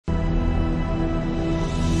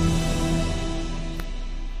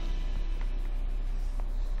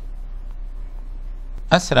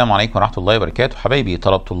السلام عليكم ورحمة الله وبركاته حبايبي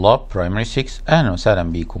طلاب Primary 6. أهلا وسهلا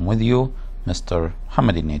بكم with you Mr.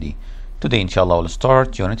 Mohamed elnady. Today inshallah we'll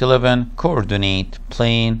start Unit 11 Coordinate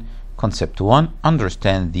Plane Concept 1.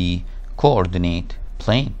 Understand the coordinate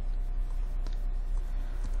plane.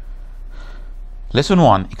 Lesson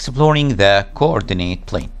 1 Exploring the coordinate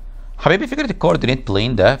plane. حبايبي فكرة الكوردينيت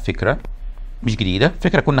بلين ده فكرة مش جديدة،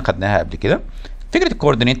 فكرة كنا خدناها قبل كده. فكرة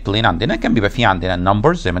الكوردينيت بلين عندنا كان بيبقى فيه عندنا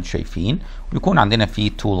نمبرز زي ما انتم شايفين، ويكون عندنا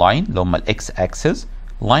فيه تو لاين اللي هم الاكس اكسس،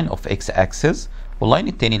 لاين اوف اكس اكسس، واللاين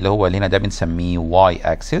التاني اللي هو اللي هنا ده بنسميه واي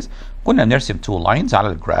اكسس. كنا بنرسم تو لاينز على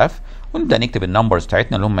الجراف ونبدا نكتب النمبرز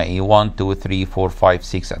بتاعتنا اللي هم ايه 1 2 3 4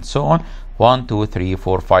 5 6 and so on 1 2 3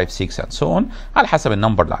 4 5 6 and so on على حسب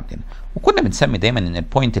النمبر اللي عندنا. وكنا بنسمي دايما ان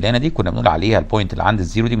البوينت اللي هنا دي كنا بنقول عليها البوينت اللي عند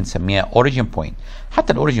الزيرو دي بنسميها اوريجين بوينت.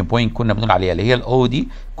 حتى الاوريجين بوينت كنا بنقول عليها اللي هي الاو دي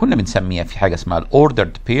كنا بنسميها في حاجه اسمها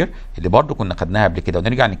الاوردرد بير اللي برضو كنا خدناها قبل كده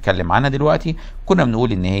ونرجع نتكلم عنها دلوقتي. كنا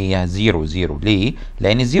بنقول ان هي 0 0. ليه؟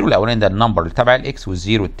 لان الزيرو الاولاني ده النمبر اللي تبع الاكس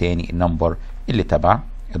والزيرو الثاني النمبر اللي تبع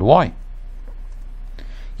الواي.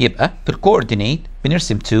 يبقى في الكوردينيت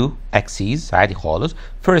بنرسم تو اكسيز عادي خالص.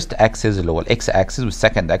 فيرست اكسس اللي هو الاكس اكسس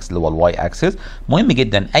والسكند اكسس اللي هو الواي اكسس. مهم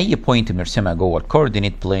جدا اي بوينت بنرسمها جوه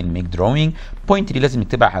الكوردينيت بلين ميك دروينج بوينت دي لازم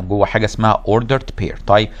نكتبها جوه حاجه اسمها اوردرد بير.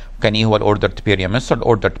 طيب كان ايه هو الاوردرد بير يا مستر؟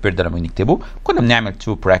 الاوردرد بير ده لما نكتبه كنا بنعمل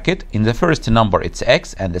تو براكت in the first number it's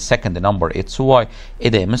x and the second number it's y. ايه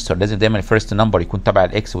ده يا مستر؟ لازم دايما الفيرست نمبر يكون تبع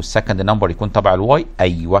الاكس والسكند نمبر يكون تبع الواي؟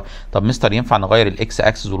 ايوه. طب مستر ينفع نغير الاكس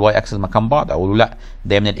اكسس والواي اكسس مكان بعض؟ اقول له لا،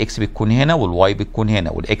 دايما الاكس بتكون هنا والواي بتكون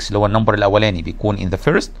هنا، والاكس اللي هو النمبر الاولاني بيكون in the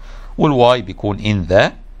first والواي بيكون in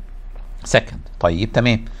the second. طيب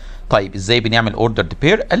تمام. طيب ازاي بنعمل اوردرد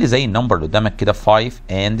بير؟ قال لي زي النمبر اللي قدامك كده 5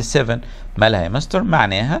 and 7. مالها يا مستر؟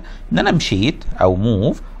 معناها ان انا مشيت او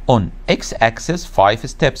موف on x axis 5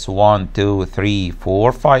 steps 1 2 3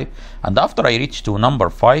 4 5 and after I reach to number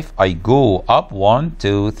 5 I go up 1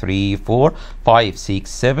 2 3 4 5 6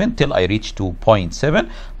 7 till I reach to point 7.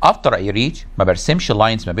 after I reach ما برسمش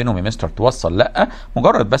لاينز ما بينهم يا مستر توصل، لا،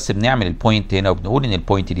 مجرد بس بنعمل البوينت هنا وبنقول ان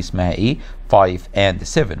البوينت دي اسمها ايه 5 and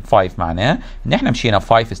 7. 5 معناها ان احنا مشينا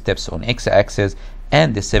 5 steps on x axis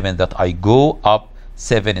and 7 that I go up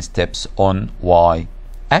 7 steps on y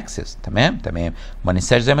axis. تمام. ما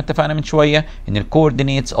ننساش زي ما اتفقنا من شويه ان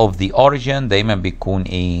الكوردينيتس اوف ذا اوريجين دايما بيكون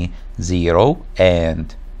ايه 0 and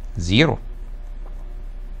 0.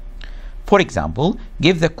 For example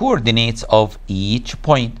give the coordinates of each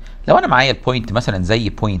point. لو انا معايا البوينت مثلا زي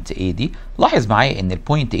بوينت A دي، لاحظ معايا ان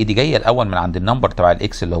البوينت A دي جايه الاول من عند النمبر تبع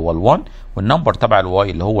الاكس اللي هو ال1 والنمبر تبع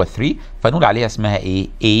الواي اللي هو 3، فنقول عليها اسمها ايه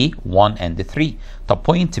A 1 and 3. طب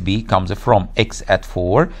بوينت B comes from x at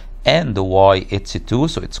 4 and y it's 2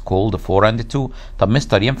 so it's called 4 and 2. طب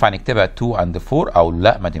مستر ينفع نكتبها 2 and 4 او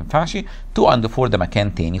لا ما تنفعش؟ 2 and 4 ده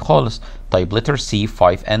مكان تاني خالص. طيب letter C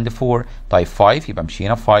 5 and 4. طيب 5 يبقى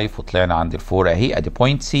مشينا 5 وطلعنا عند ال 4 اهي ادي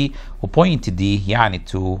point C وبوينت D يعني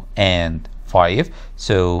 2 and 5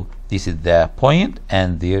 so this is the point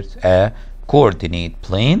and there's a coordinate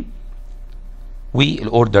plane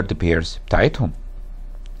والordered pairs بتاعتهم.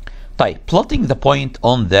 طيب plotting the point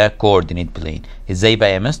on the coordinate plane. ازاي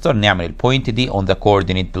بقى يا مستر نعمل البوينت دي on the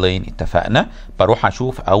coordinate plane؟ اتفقنا بروح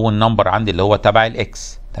اشوف اول نمبر عندي اللي هو تبع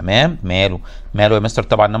الاكس. تمام. ماله يا مستر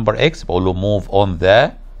تبع النمبر اكس؟ بقول له move on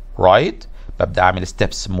the right، ببدا اعمل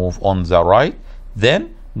steps move on the right then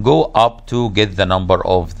go up to get the number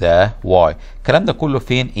of the y. الكلام ده كله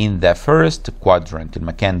فين؟ in the first quadrant.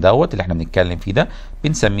 المكان دوت اللي احنا بنتكلم فيه ده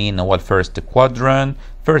بنسميه ان هو الفيرست quadrant.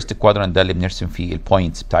 first quadrant ده اللي بنرسم فيه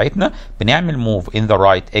البوينتس بتاعتنا. بنعمل move in the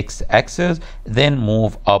right x axis then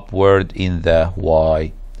move upward in the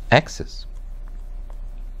y axis.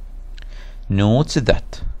 Note that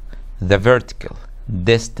the vertical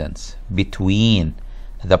distance between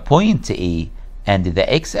the point A and the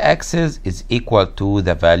x-axis is equal to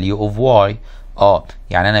the value of y.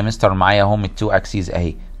 يعني انا مستر معايا هم التو اكسيز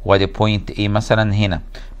اهي، وادي بوينت A مثلا هنا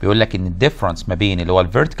بيقول لك ان الديفرنس ما بين اللي هو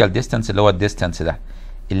الفيرتيكال ديستانس اللي هو الديستانس ده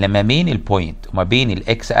اللي ما بين البوينت وما بين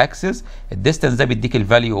الاكس اكسس، الديستانس ده بيديك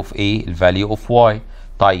الفاليو اوف ايه؟ الفاليو اوف واي.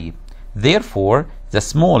 طيب therefore the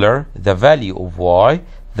smaller the value of y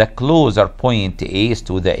the closer point A is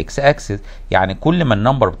to the x-axis. يعني كل ما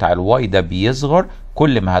النمبر بتاع الواي ده بيصغر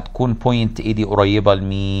كل ما هتكون بوينت A دي قريبة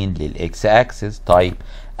لمين؟ للإكس أكسس. طيب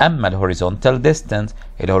أما الهوريزونتال ديستانس،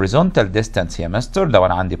 الهوريزونتال ديستانس يا مستر لو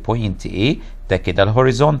أنا عندي بوينت A ده كده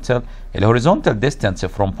الهوريزونتال ديستانس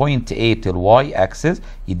from point A to y axis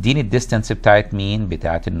يديني الديستانس بتاعت مين؟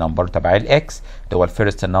 بتاعت النمبر تبع الإكس اللي هو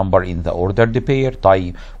الفيرست نمبر in the ordered pair.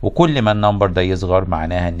 طيب وكل ما النمبر ده يصغر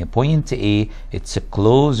معناها إن بوينت A it's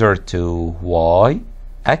closer to y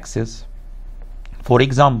axis. For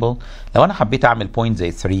example لو انا حبيت اعمل point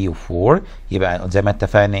زي 3 و 4 يبقى زي ما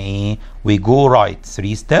اتفقنا ايه we go right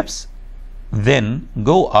 3 steps then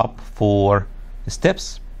go up 4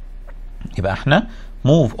 steps. يبقى احنا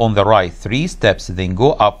move on the right 3 steps then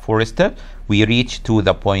go up 4 steps we reach to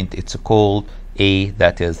the point it's called A,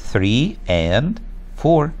 that is 3 and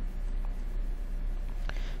 4.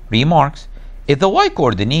 Remarks: if the y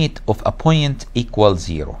coordinate of a point equals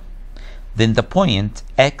 0 then the point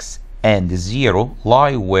x and 0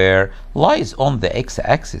 lie where lies on the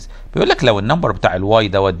x-axis. بيقول لك لو النمبر بتاع الواي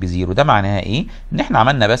دوت بزيرو ده معناها ايه؟ ان احنا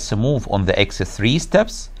عملنا بس move on the x 3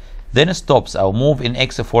 steps then stops او move in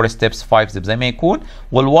x 4 steps 5 steps زي ما يكون،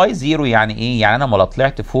 والواي 0 يعني ايه؟ يعني انا ولا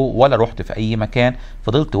طلعت فوق ولا رحت في اي مكان،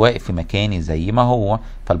 فضلت واقف في مكاني زي ما هو.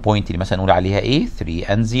 فالبوينت اللي مثلا نقول عليها ايه؟ 3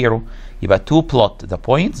 and 0. يبقى to plot the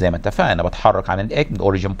point زي ما اتفقنا بتحرك عن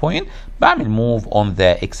الاوريجن بوينت، بعمل move on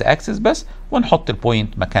the x axis بس، ونحط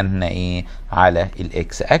البوينت مكاننا ايه؟ على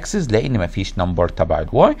الاكس اكسس، لان مفيش نمبر تبع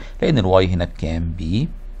الواي، لان الواي هنا بكام؟ ب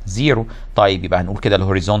 0. طيب يبقى هنقول كده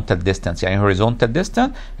الهوريزونتال ديستانس، يعني هوريزونتال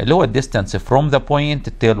ديستانس اللي هو الديستانس from the point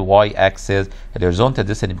till y axis، الهوريزونتال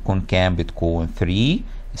ديستانس بتكون كام؟ بتكون 3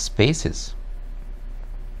 spaces.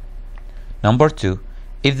 Number 2.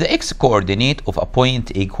 If the x coordinate of a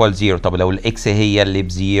point equals 0، طب لو الاكس هي اللي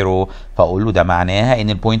بزيرو فاقول له ده معناها ان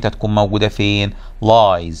البوينت هتكون موجوده فين؟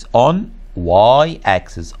 lies on y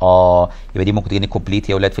axis. يبقى دي ممكن تجيني كومبليت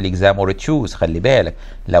يا اولاد في الاكزام اور تشوز. خلي بالك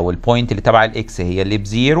لو البوينت اللي تبع الاكس هي اللي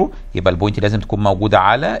بزيرو يبقى البوينت لازم تكون موجوده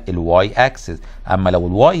على الواي اكسس، اما لو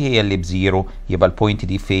الواي هي اللي بزيرو يبقى البوينت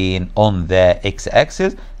دي فين؟ on the x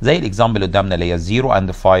axis، زي الاكزامبل اللي قدامنا اللي هي 0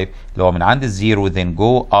 and 5 اللي هو من عند الزيرو then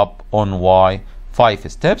go up on y 5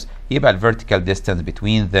 steps، يبقى ال vertical distance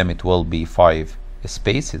between them it will be 5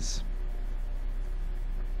 spaces.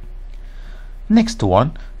 Next one.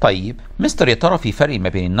 طيب مستر يا ترى في فرق ما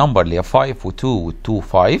بين النمبر اللي هي 5 و2 وال2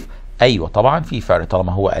 5؟ ايوه طبعا في فرق،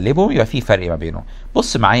 طالما هو قلبهم يبقى في فرق ما بينهم.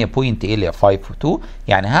 بص معايا بوينت ايه اللي هي 5 و2،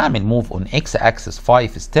 يعني هعمل موف اون اكس اكسس 5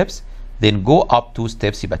 steps then go up 2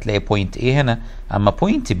 steps يبقى تلاقي بوينت ايه هنا، اما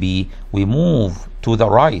بوينت بي we move to the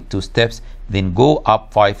right 2 steps then go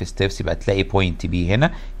up 5 steps يبقى تلاقي بوينت بي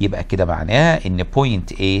هنا، يبقى كده معناها ان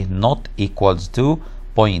بوينت A not equals to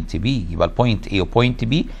بوينت B. يبقى البوينت A وبوينت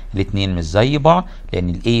B الاثنين مش زي بعض، لان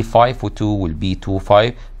ال A 5 و2 وال B 2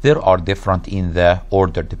 5 there are different in the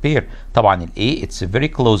ordered pair. طبعا ال A it's very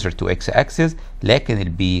closer to x axis لكن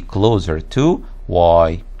ال B closer to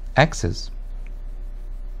y axis.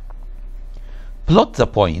 Plot the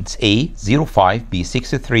points A 0 5 B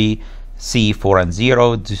 6 3 C 4 and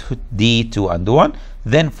 0 D 2 and 1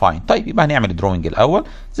 then find. طيب يبقى هنعمل دروينج الاول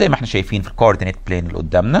زي ما احنا شايفين في الكوردينيت بلين اللي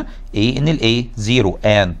قدامنا A ان ال A 0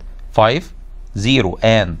 and 5 0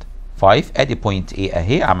 and 5 ادي بوينت A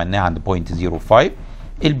اهي عملناها عند بوينت 0 5،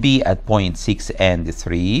 ال B at point 6 and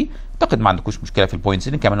 3. اعتقد ما عندكوش مشكله في البوينتس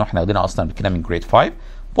دي كمان واحنا واخدينها اصلا كده من جريد 5.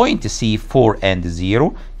 بوينت C 4 and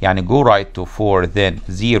 0 يعني go right to 4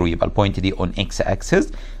 then 0 يبقى البوينت دي on x axis،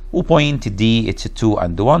 وبوينت D it's 2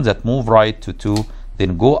 and 1 that move right to 2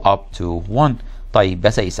 then go up to 1. طيب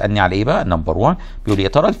بس يسألني على ايه بقى؟ نمبر 1 بيقول لي يا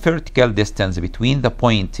ترى الفيرتيكال distance between the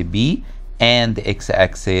point B and the x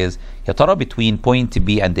axis، يا ترى between point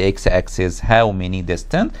B and the x axis how many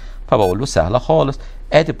distance؟ فبقول له سهله خالص،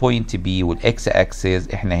 ادي point B والاكس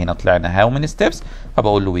axis احنا هنا طلعنا how many steps،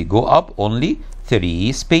 فبقول له we go up only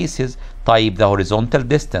 3 spaces. طيب the horizontal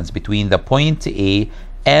distance between the point A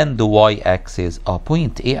and the y axis،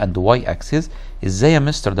 point A and the y axis ازاي يا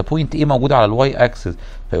مستر ده بوينت A موجوده على الواي اكسس؟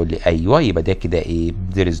 فيقول لي ايوه يبقى ده كده ايه؟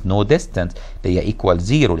 there is no distance اللي هي equal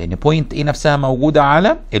 0 لان بوينت A نفسها موجوده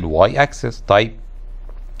على الواي اكسس. طيب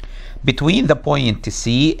between the point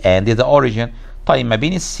C and the origin، طيب ما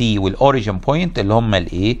بين السي والاوريجن بوينت اللي هم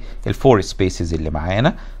الايه؟ الفور سبيسز اللي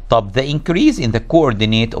معانا. طب the increase in the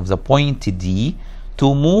coordinate of the point D to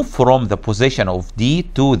move from the position of D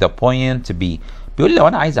to the point B. بيقول لي لو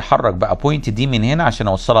انا عايز احرك بقى بوينت دي من هنا عشان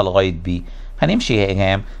اوصلها لغايه بي هنمشي يا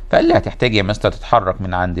كام؟ فقال لي هتحتاج يا مستر تتحرك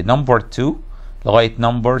من عند نمبر 2 لغايه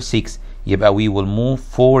نمبر 6، يبقى we will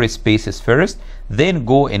move 4 spaces first then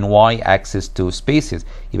go in y axis 2 spaces،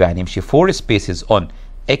 يبقى هنمشي 4 spaces on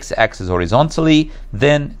x axis horizontally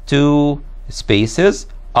then 2 spaces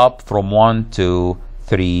up from 1 to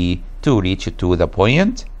 3 to reach to the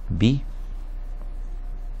point B.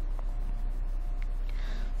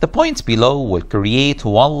 The points below will create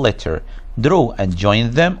one letter. Draw and join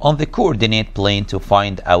them on the coordinate plane to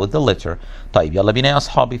find out the letter. طيب يلا بينا يا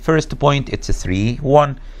أصحابي. First point it's 3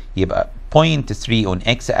 1 يبقى point 3 on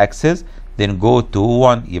x axis then go to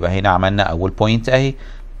 1 يبقى هنا عملنا أول point أهي.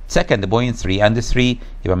 Second point 3 and 3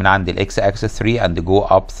 يبقى من عند ال x axis 3 and go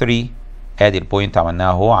up 3 ادي البوينت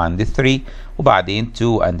عملناها اهو عند 3 وبعدين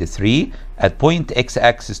 2 and 3 at point x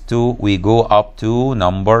axis 2 we go up to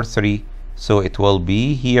number 3 so it will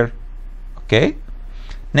be here. okay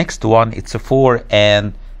next one it's 4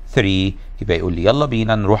 and 3 يبقى يقول لي يلا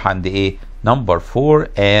بينا نروح عند ايه number 4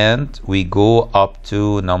 and we go up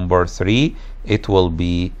to number 3 it will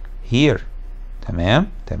be here. تمام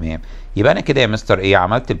يبقى انا كده يا مستر ايه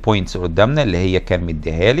عملت البوينتس قدامنا اللي هي كان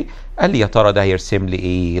مديها لي. قال لي يا ترى ده هيرسم لي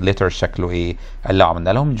ايه لتر شكله ايه. قال لي عملنا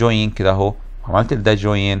لهم جوين كده اهو عملت ده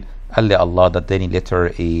جوين. قال لي الله ده اداني لتر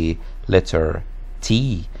ايه لتر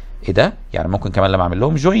تي. ايه ده يعني ممكن كمان لما اعمل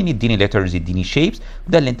لهم جوين يديني ليترز يديني شيبس.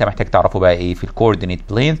 وده اللي انت محتاج تعرفه بقى ايه في الكوردينيت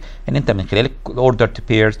بلينز ان انت من خلال الاوردر تو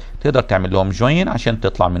بيرز تقدر تعمل لهم جوين عشان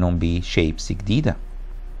تطلع منهم بشيبس جديده.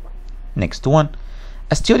 next one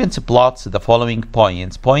a student plots the following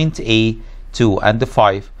points point A 2 and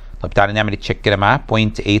 5. طب تعالى نعمل تشيك كده معاه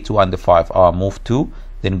point A 2 and 5 move 2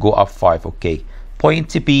 then go up 5 okay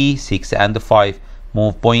point B 6 and 5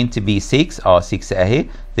 move point B 6 6 اهي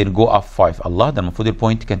then go up 5. الله ده المفروض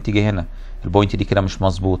البوينت كانت تيجي هنا البوينت دي كده مش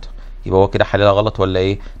مظبوطه يبقى هو كده حللها غلط ولا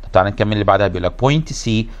ايه. طب تعالى نكمل اللي بعدها بيقول لك point C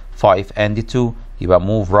 5 and 2 يبقى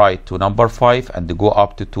move right to number 5 and go up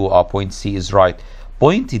to 2 point C is right.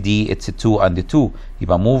 point D it's 2 and 2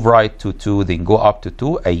 يبقى move right to 2 then go up to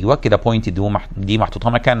 2. ايوه كده point دي محطوطه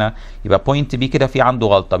مكانها يبقى point B كده في عنده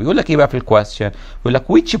غلطه. بيقول لك ايه بقى في الكويستشن بيقول لك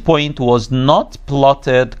which point was not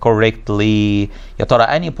plotted correctly. يا ترى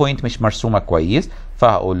انهي point مش مرسومه كويس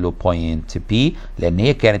فهقول له point B لان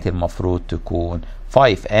هي كانت المفروض تكون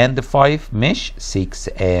 5 and 5 مش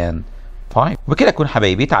 6 and 5. وبكده نكون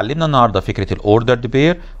حبايبي اتعلمنا النهارده فكره الاوردرد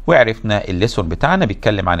بير وعرفنا الليسون بتاعنا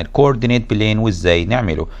بيتكلم عن الكوردينيت بلين وازاي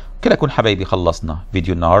نعمله. كده نكون حبايبي خلصنا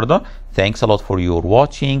فيديو النهارده. Thanks a lot for your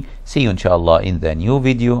watching. See you ان شاء الله in the new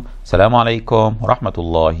video. السلام عليكم ورحمه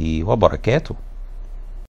الله وبركاته.